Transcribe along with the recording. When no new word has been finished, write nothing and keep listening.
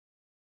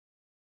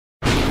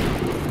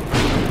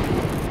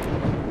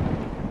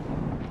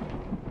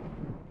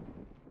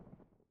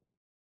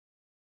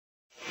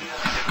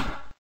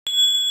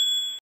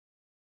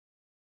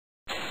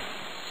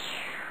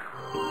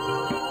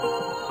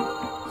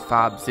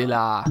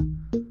Fabzilla.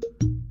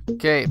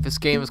 Okay, this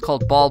game is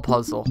called Ball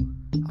Puzzle.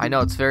 I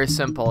know, it's very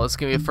simple. It's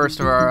gonna be the first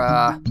of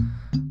our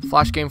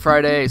Flash Game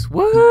Fridays.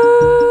 Woo!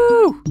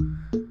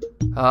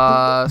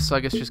 So I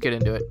guess just get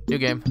into it. New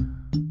game.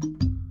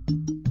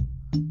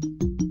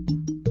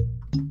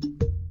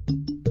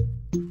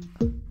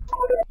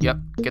 Yep,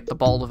 get the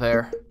ball of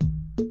air.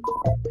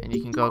 And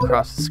you can go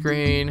across the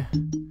screen.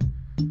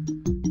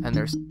 And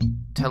there's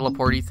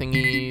teleporty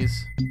thingies.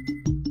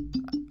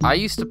 I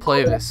used to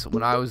play this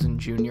when I was in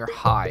junior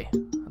high.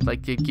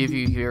 Like, they'd give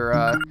you your,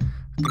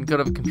 you can go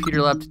to the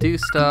computer lab to do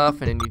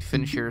stuff, and then you'd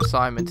finish your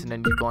assignment, and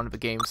then you'd go onto the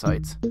game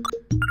sites.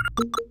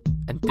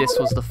 And this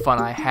was the fun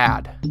I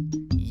had.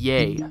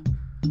 Yay.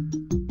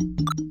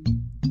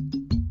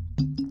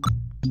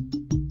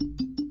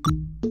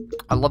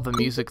 I love the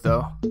music,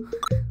 though.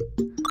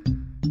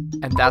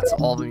 And that's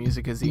all the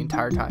music is the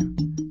entire time.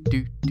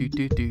 Do do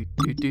do do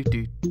do do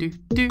do do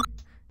do.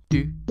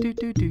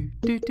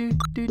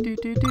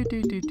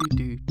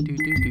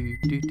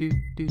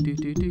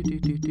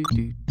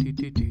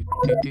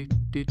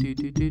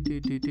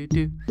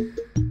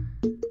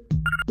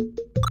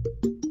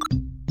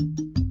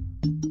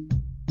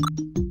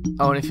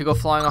 Oh, and if you go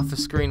flying off the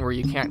screen where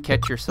you can't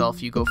catch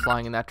yourself, you go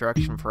flying in that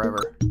direction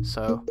forever.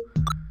 So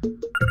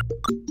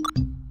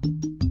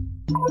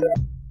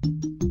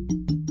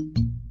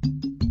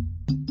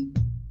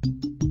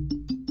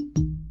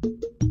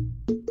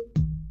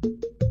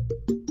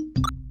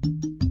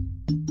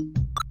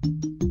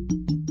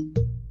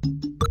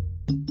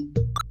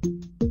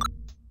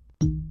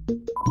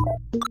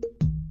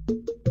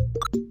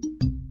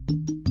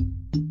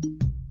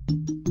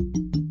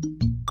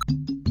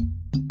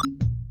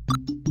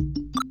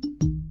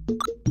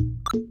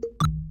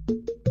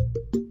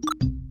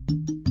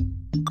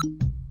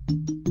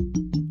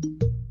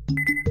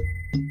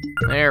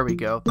there we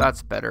go,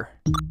 that's better.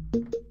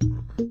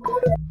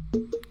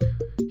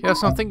 Yeah,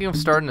 so I'm thinking of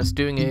starting us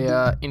doing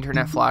a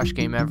internet flash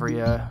game every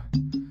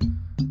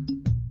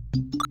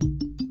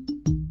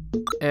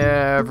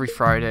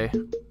Friday.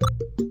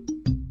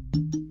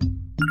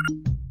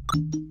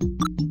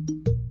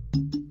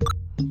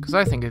 Because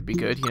I think it'd be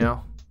good, you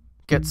know,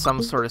 get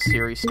some sort of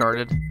series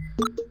started.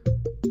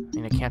 I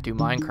mean, I can't do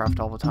Minecraft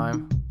all the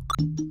time.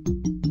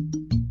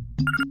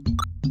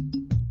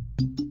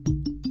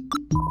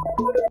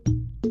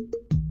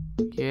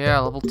 Yeah,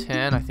 level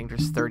 10. I think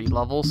there's 30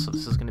 levels, so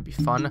this is going to be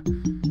fun.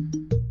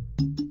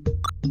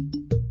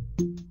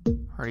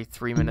 Already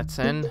 3 minutes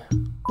in.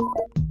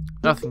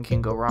 Nothing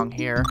can go wrong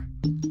here.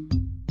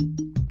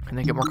 And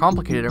they get more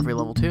complicated every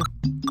level, too.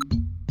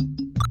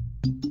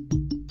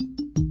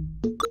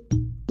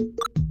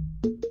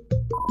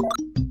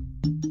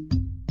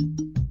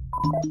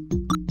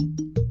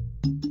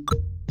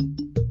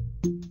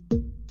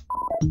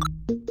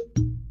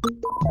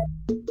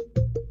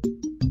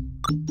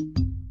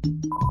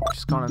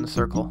 Going in the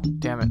circle.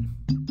 Damn it.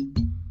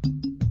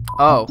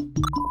 Oh.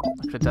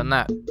 I could have done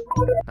that.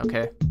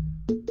 Okay.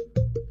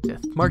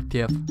 Death. Mark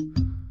death.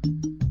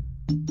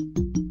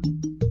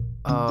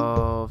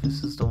 Oh,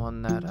 this is the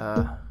one that,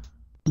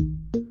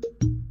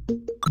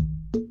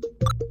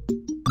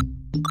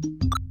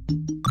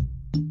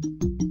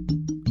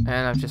 And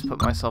I've just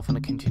put myself in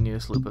a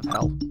continuous loop of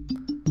hell.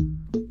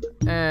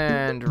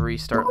 And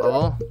restart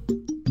level.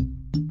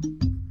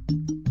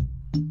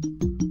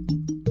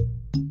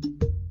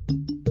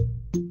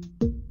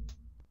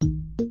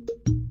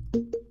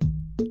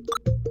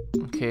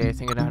 Okay, I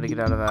think I know how to get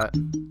out of that.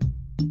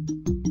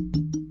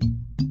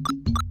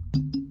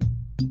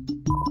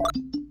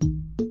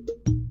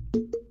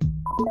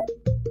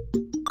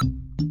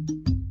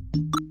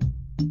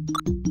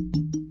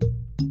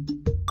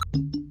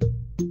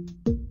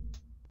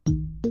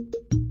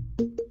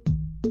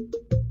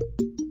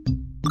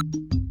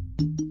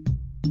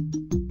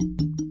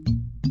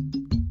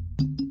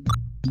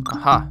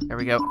 Aha, there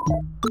we go.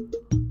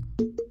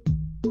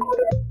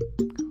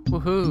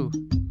 Woohoo!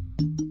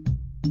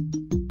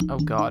 Oh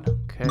god,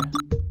 okay.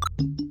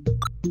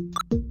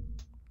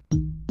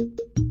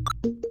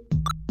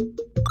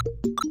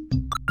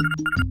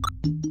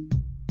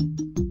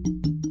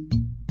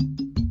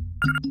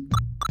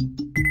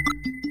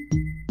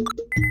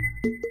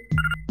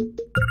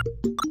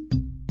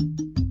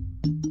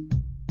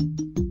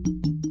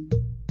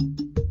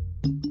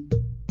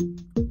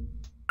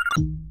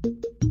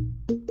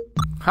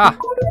 Ha!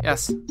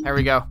 Yes, there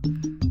we go.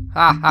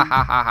 Ha ha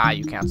ha ha ha,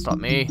 you can't stop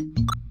me.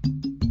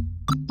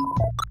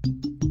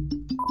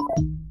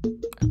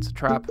 It's a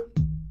trap.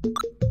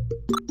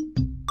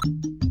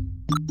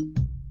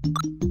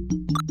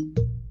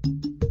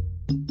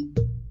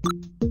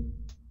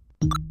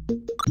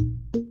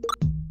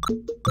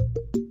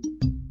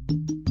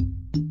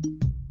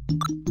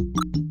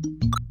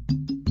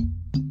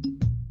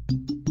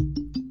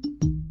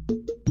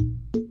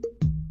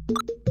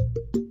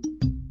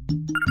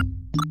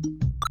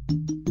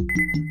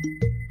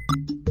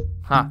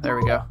 There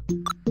we go.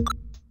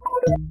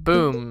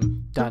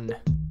 Boom. Done.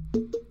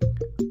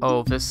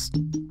 Oh, this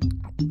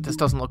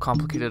doesn't look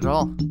complicated at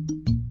all.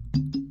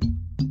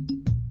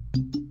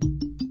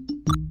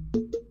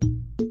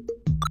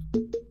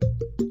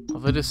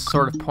 hood is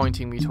sort of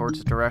pointing me towards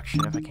a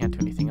direction if I can't do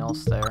anything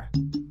else there.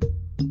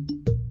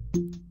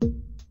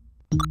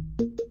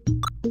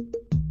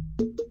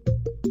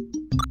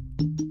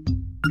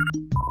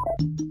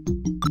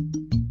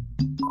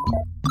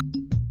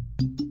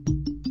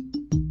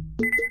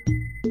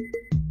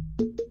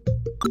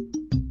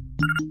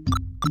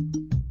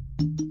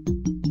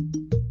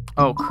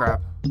 Oh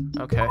crap.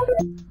 Okay.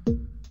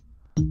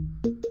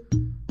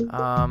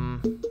 I've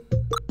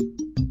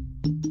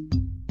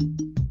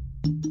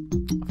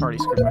already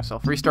screwed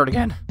myself. Restart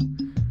again.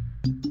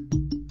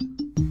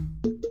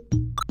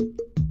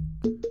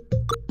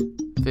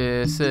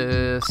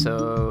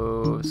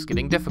 It's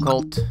getting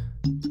difficult.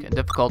 It's getting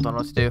difficult. I don't know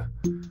what to do.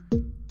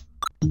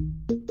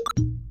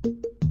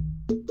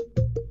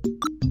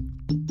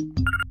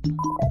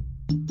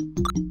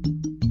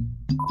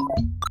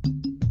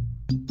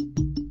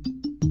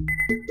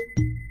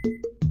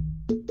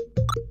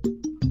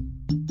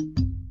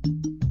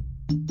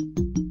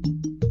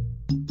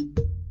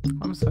 What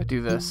happens if I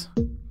do this?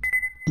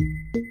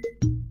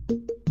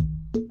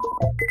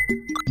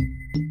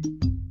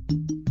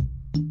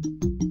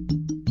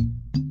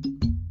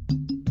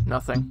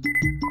 Nothing.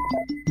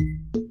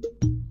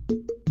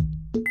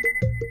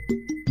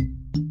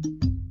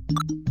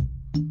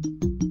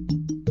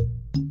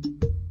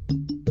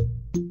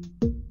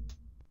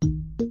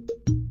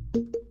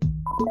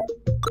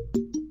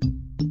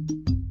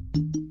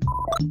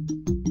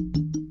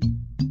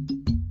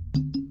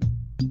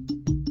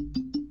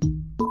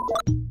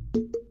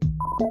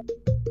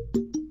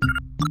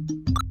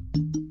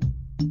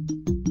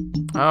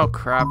 Oh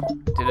crap,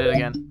 did it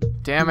again.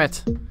 Damn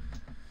it.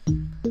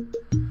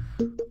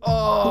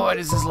 Oh, why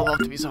does this level have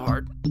to be so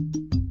hard?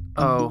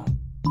 Oh.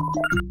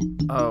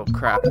 Oh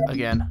crap,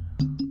 again.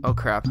 Oh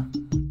crap.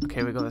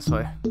 Okay, we go this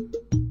way.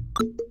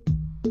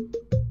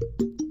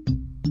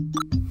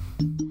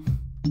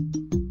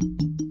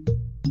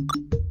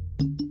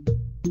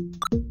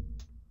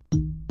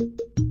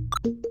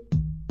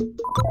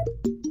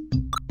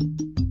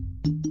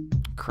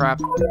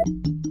 Crap.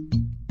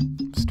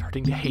 I'm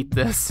starting to hate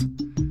this.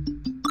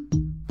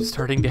 I'm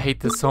starting to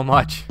hate this so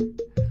much.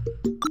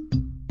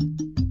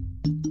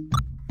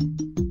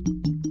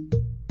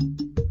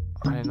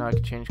 I didn't know I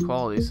could change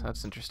qualities.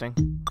 That's interesting.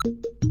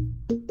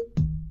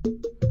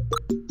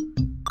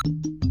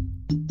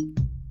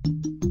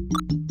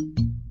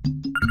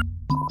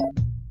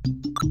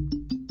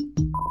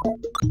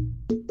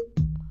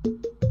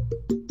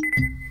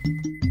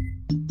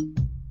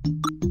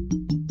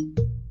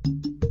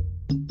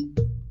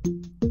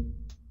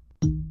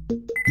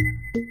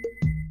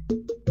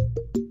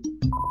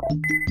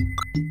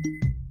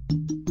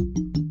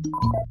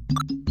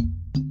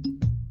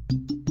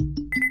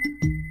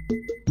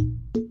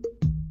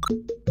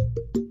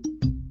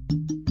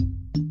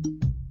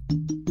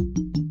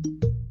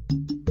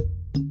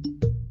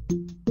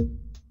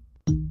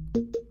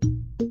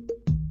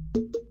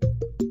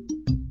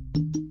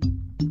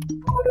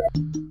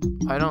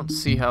 I don't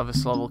see how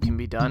this level can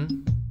be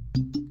done.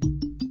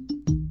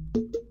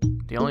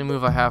 The only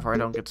move I have where I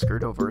don't get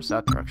screwed over is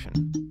that direction.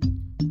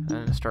 And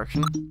then this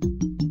direction.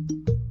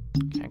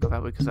 Can't go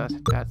that way because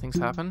bad things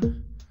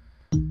happen.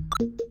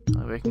 The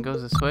only way I can go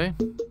is this way.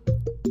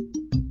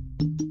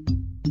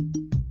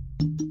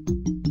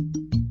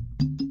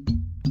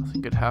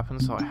 Nothing good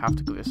happens, so I have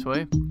to go this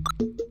way.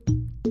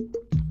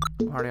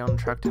 I'm already on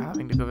track to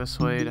having to go this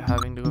way, to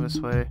having to go this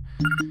way.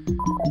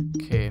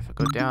 Okay, if I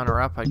go down or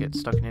up, I get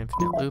stuck in an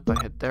infinite loop. I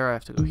hit there, I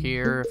have to go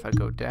here. If I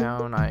go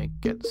down, I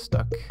get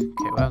stuck.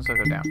 Okay, what happens if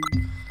I go down?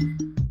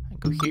 I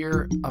go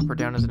here, up or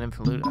down is an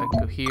infinite loop. I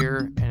can go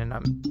here, and then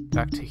I'm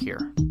back to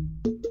here.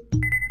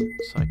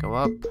 So I go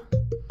up,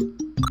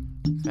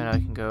 then I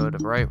can go to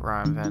the right where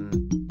I'm then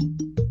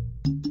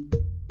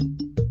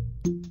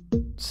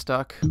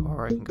stuck,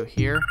 or I can go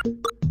here.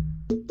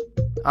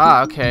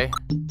 Ah, okay.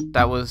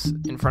 That was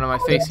in front of my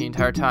face the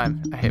entire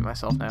time. I hate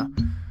myself now.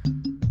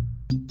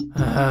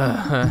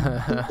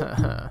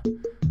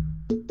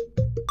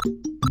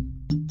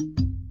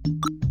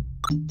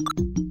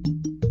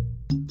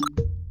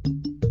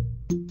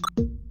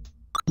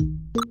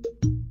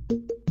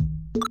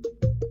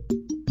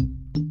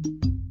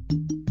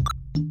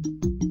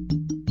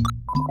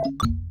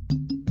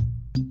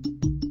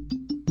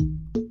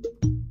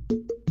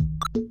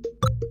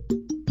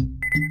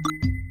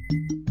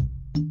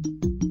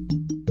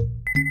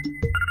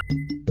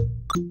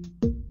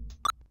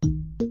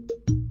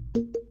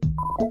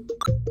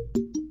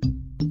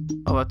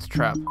 Oh, that's a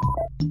trap.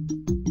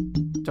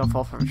 Don't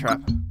fall for a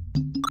trap.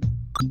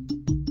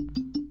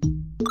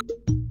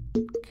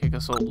 Okay,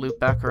 guess we'll loop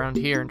back around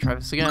here and try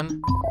this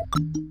again.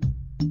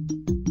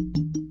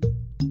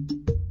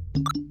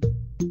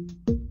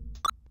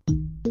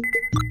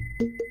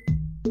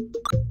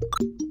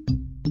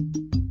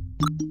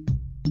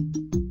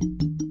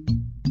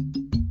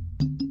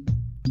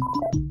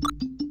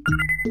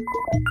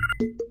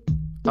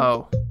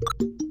 Oh.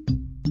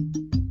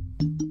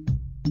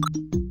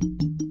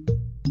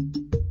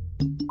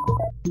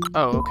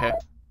 Oh, okay.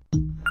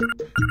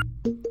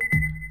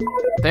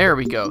 There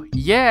we go.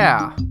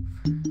 Yeah!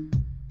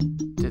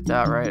 did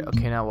that right.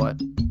 Okay, now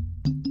what?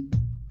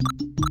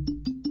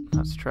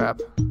 That's a trap.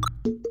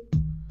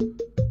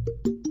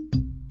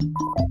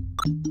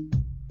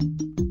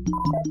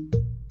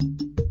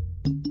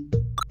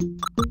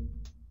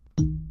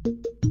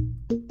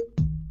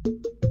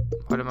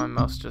 Why did my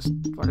mouse just...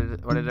 Why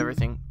did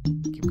everything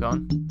keep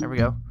going? There we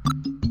go.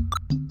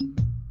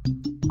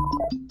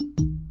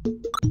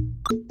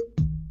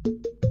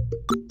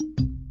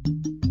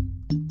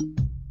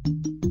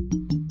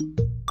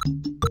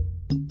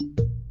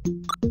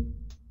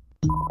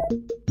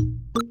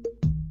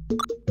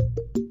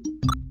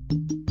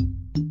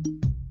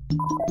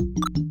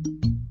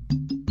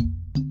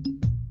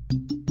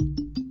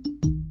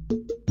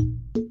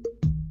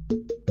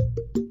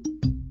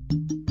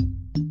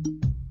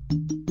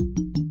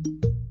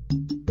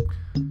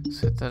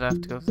 So that I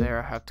have to go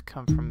there, I have to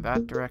come from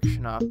that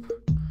direction up,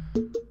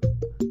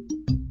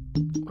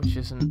 which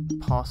isn't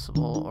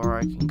possible, or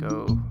I can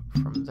go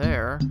from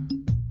there.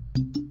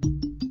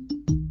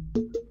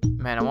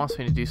 Man, it wants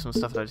me to do some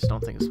stuff that I just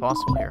don't think is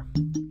possible here.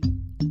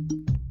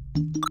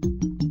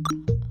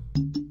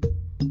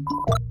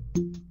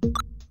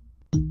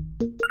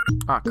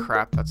 Ah,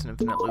 crap, that's an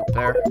infinite loop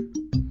there.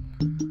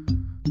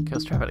 Okay,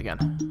 let's try it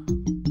again.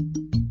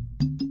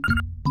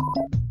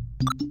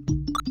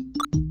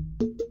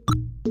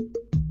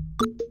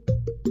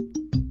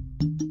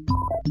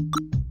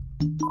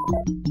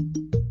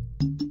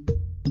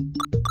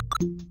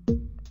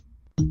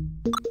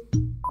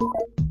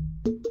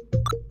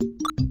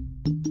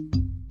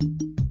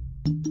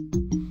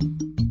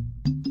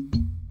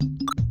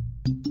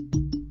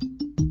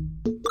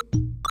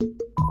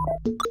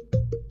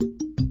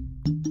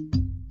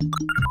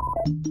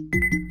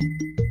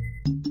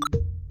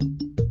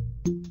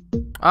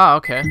 Ah,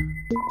 okay.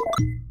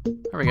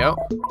 There we go.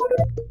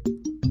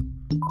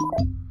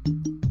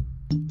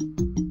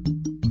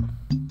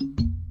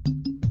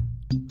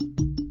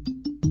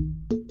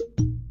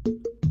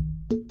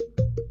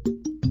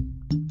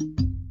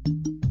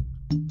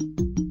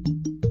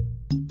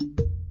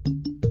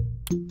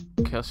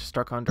 Okay, let's just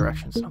start going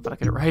directions. Not that I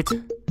get it right.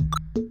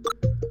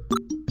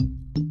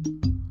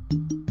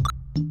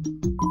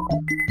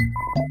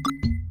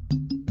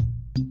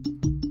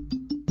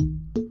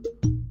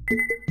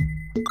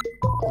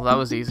 Well, that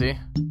was easy.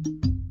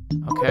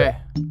 Okay.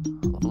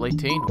 Level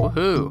 18.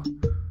 Woohoo!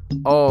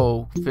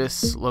 Oh,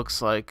 this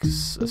looks like a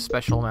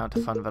special amount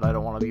of fun that I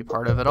don't want to be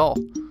part of at all.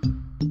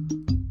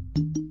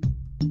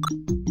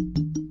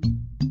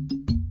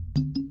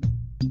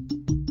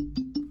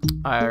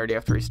 I already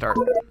have to restart.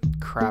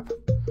 Crap.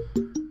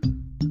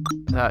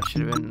 That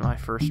should have been my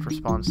first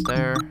response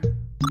there.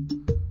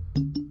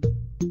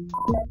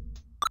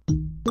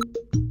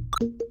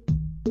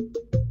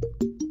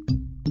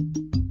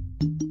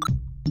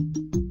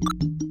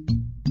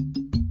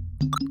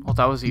 Well,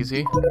 that was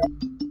easy.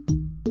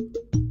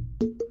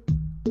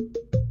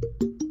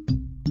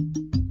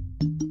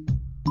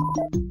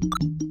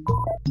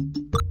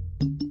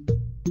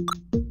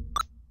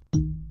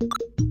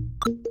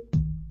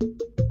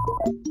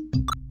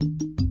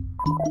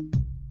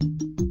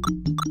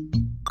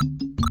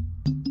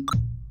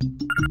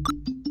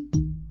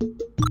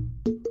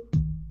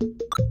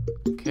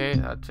 Okay,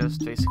 that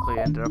just basically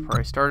ended up where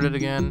I started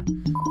again.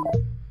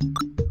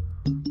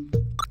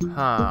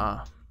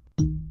 Huh.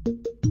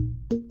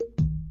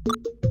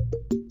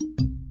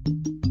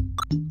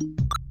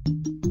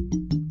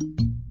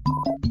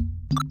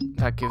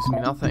 That gives me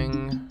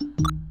nothing.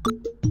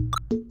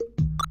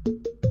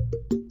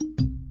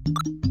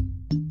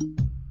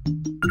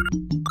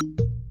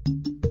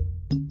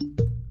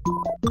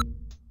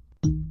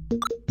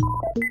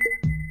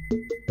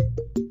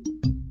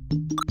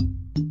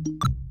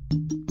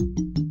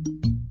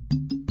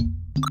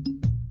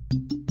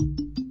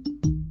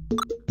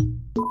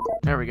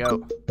 There we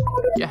go.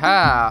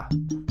 Yeah.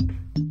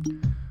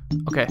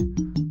 Okay.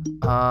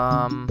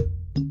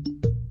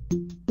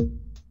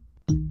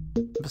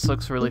 This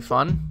looks really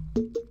fun.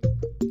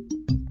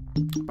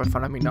 By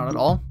fun, I mean not at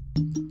all.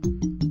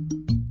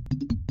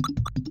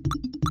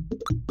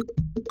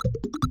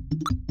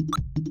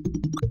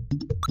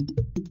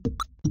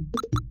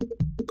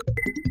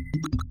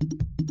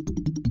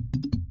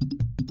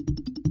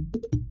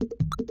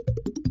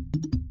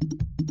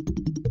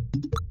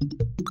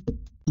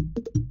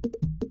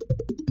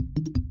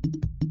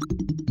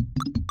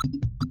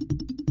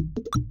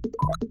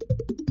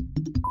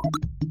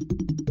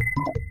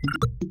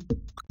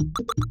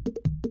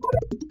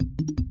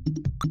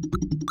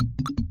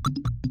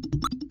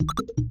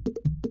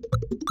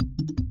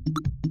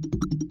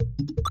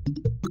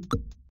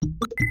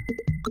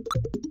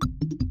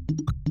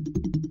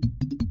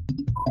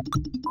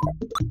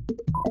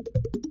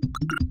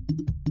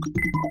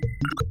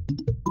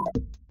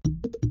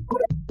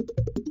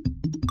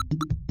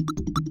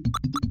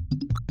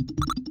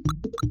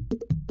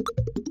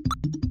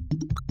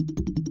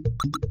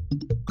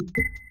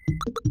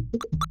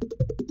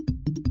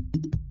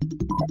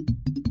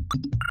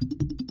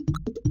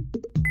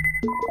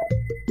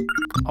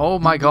 Oh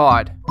my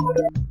god.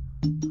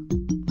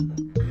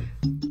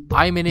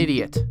 I'm an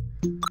idiot.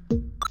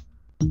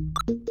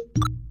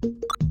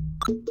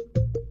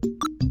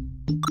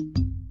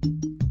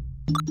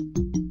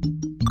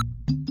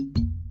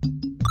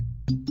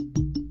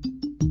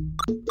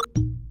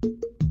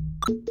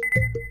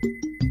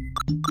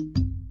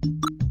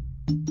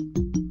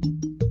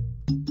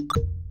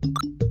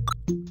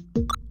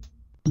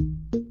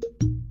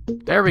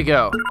 There we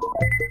go.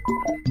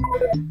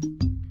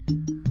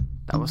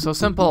 That was so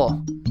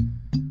simple.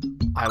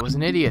 I was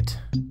an idiot.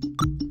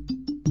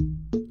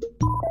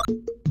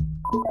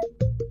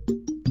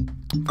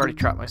 I've already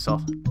trapped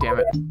myself. Damn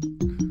it.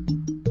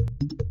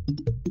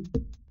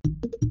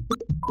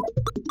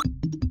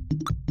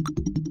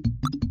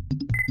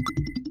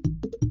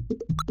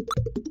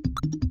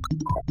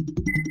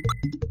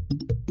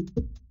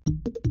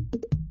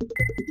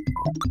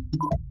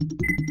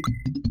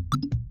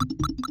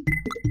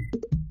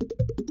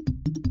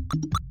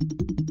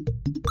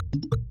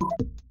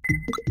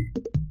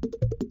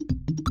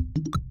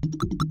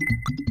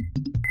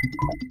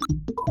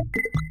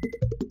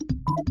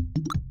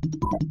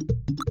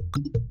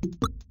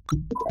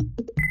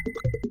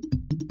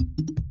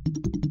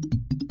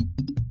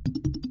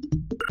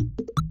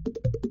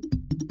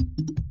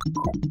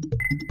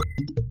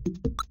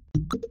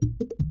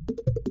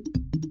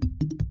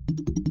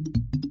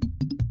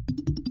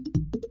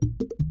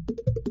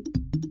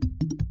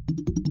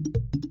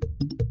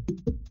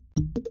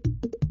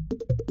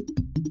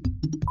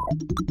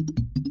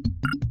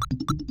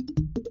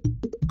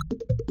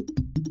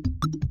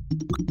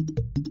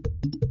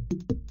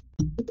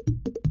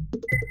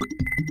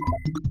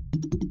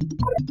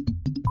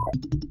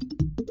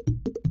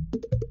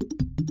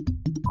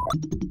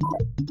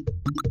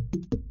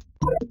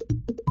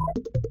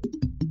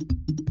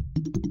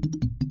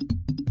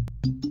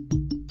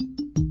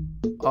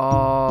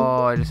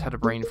 Oh, I just had a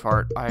brain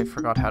fart. I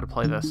forgot how to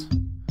play this.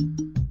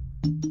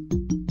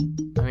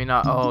 I mean,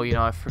 not, oh, you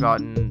know, I've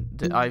forgotten.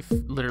 I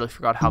literally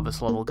forgot how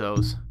this level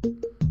goes.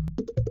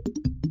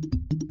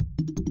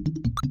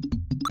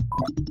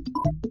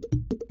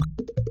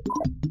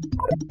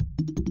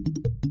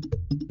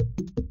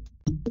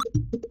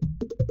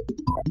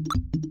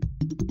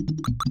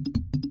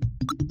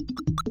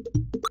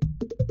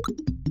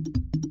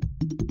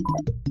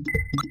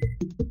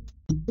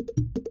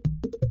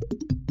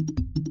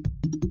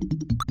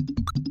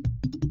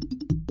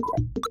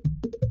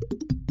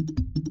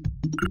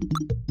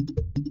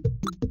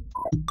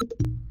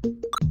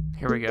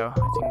 Here we go.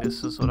 I think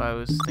this is what I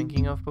was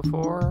thinking of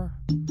before.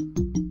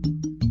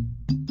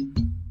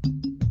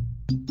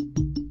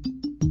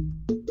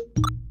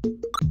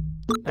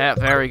 Yeah,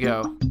 there we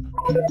go.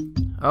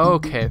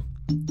 Okay.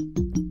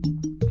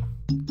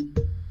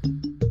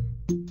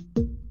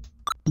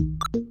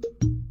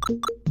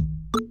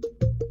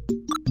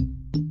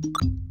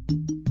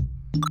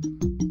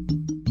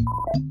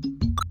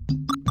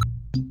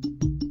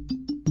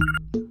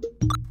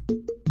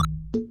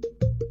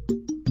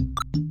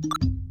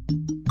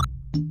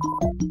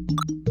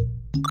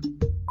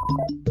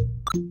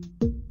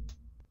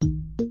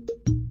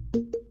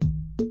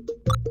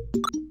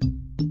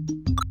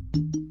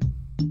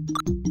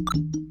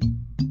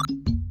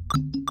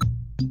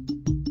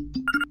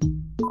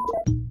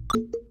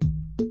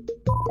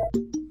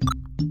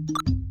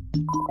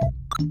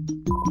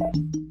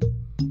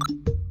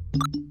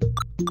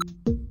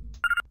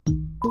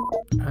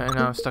 And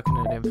now I'm stuck in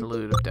an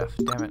infinite of death.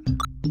 Damn it.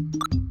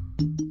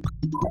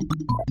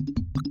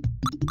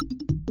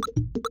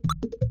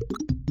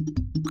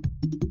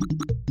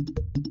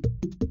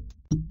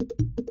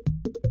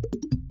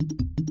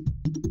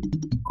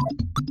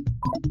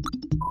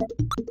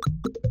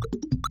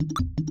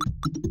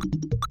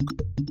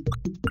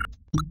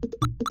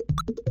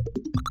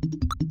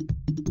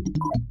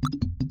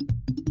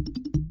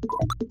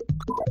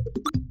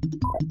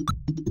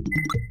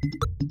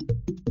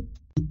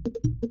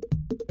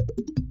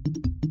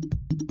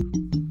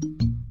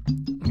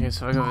 Okay,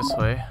 so if I go this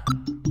way.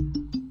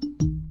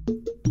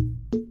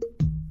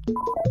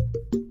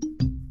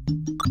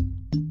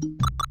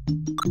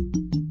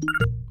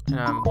 And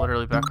I'm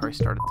literally back where I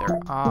started there.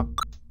 Ah,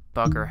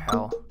 bugger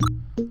hell.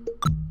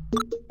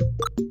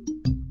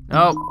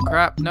 No,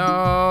 crap,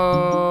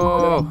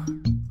 no!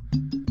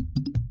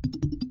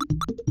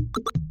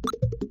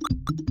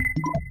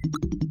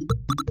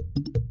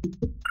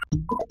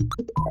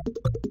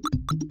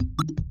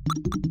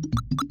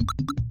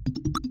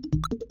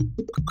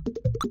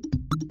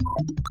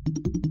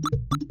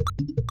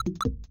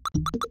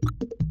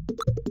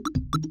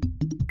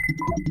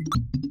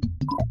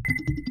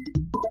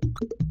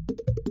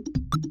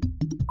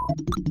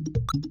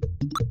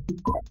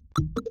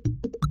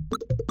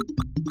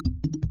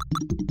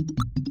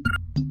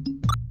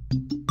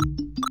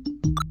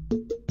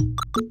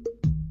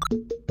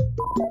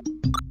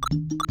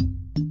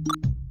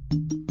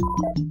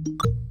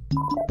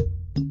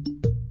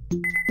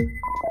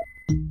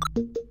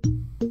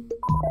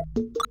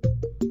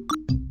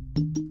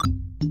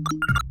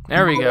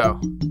 There we go.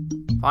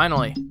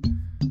 Finally.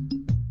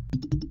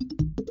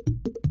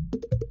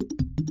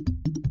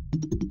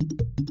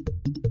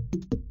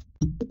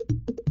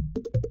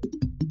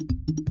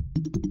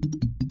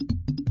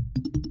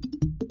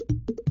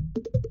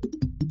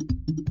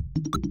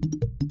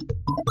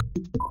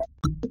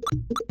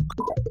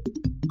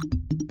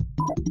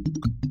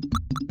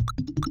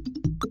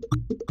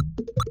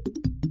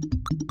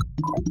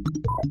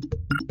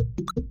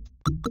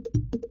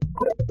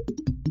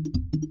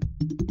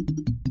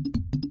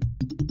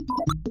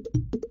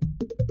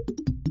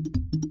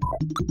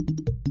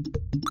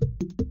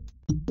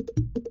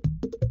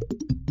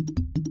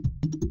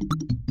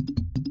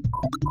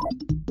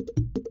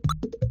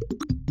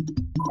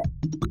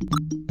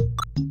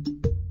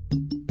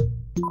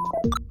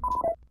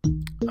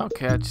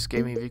 Okay, it just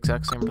gave me the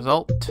exact same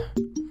result.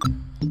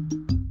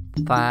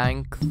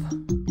 Thanks.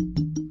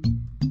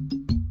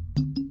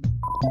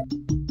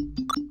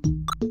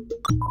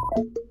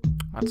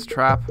 That's a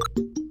trap.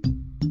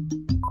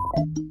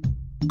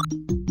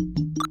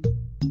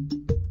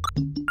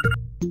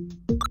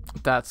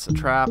 That's a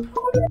trap.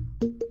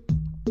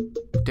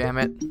 Damn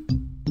it.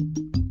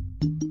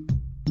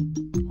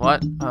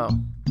 What? Oh.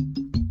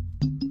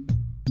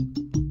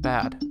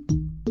 Bad.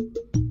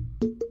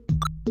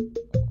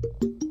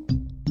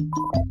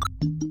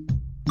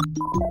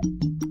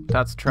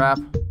 That's a trap.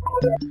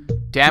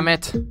 Damn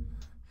it.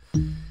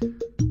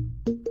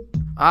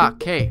 Ah,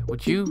 okay.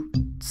 Would you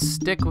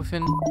stick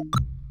within...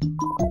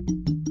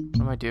 What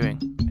am I doing?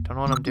 I don't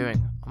know what I'm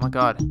doing. Oh my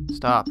god.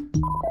 Stop.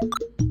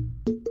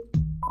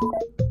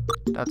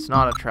 That's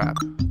not a trap.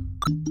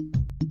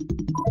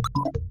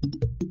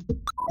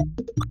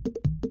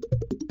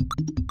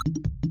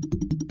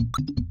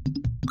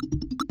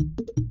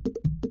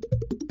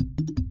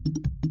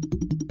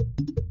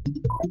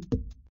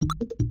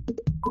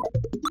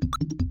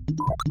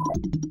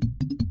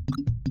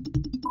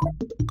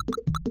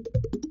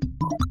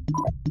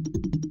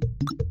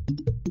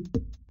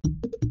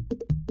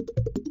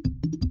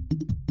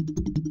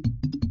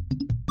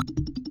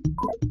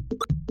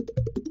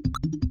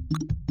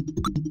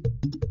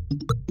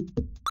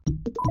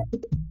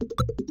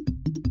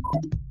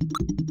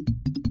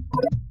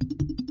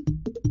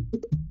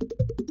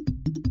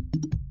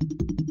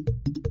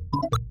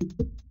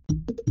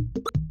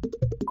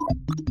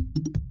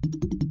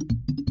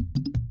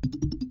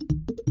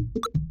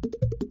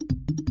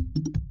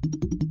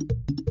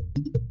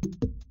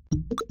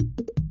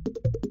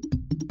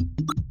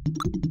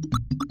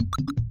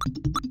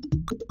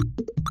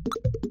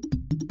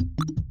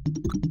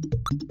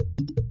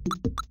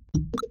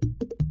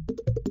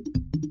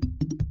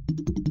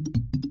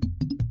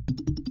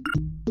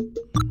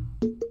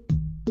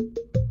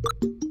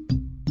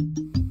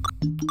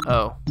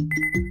 Oh.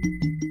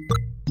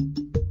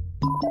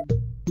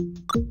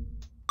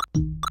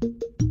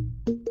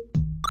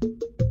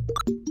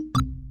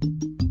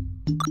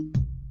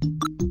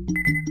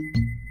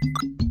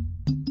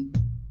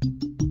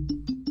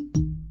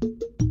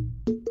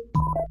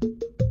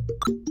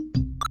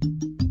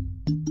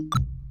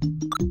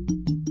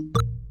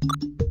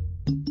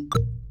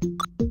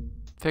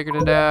 Figured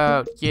it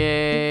out.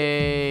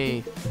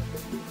 Yay!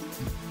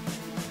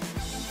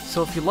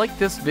 So if you liked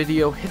this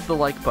video, hit the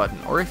like button,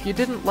 or if you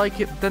didn't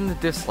like it, then the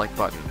dislike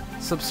button.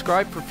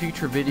 Subscribe for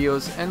future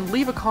videos, and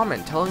leave a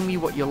comment telling me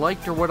what you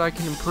liked or what I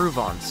can improve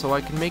on, so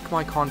I can make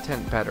my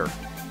content better.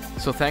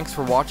 So thanks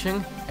for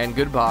watching, and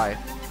goodbye.